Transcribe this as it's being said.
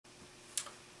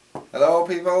Hello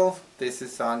people, this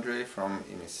is Andre from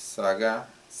Mississauga,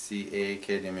 CA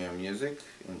Academy of Music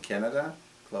in Canada,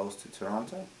 close to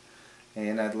Toronto.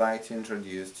 And I'd like to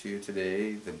introduce to you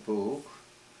today the book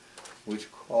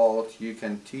which called You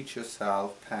Can Teach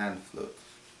Yourself Pan Flute.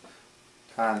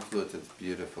 Pan Flute is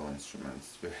beautiful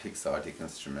instruments, very exotic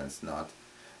instruments, not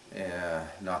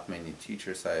many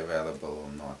teachers are available,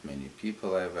 not many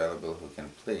people are available who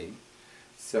can play.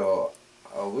 So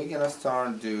we're gonna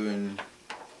start doing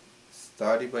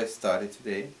study by study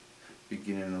today,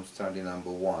 beginning of study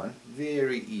number 1.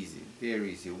 Very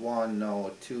easy. 1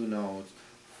 note, 2 notes,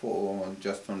 4,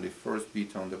 just on the first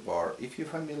beat on the bar. If you're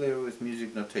familiar with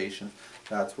music notation,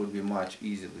 that would be much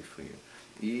easily for you.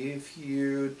 If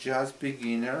you're just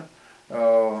beginner,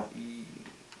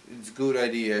 it's a good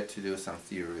idea to do some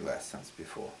theory lessons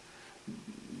before.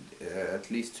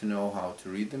 At least to know how to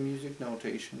read the music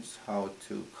notations, how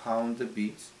to count the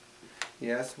beats.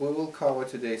 Yes, we will cover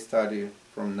today's study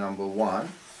from number 1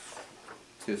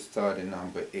 to study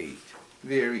number 8.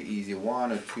 Very easy,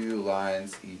 1 or 2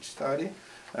 lines each study.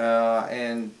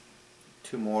 And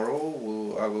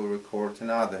tomorrow I will record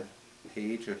another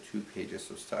page or 2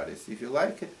 pages of studies. If you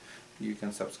like it, you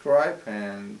can subscribe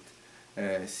and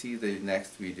see the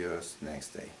next videos next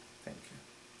day.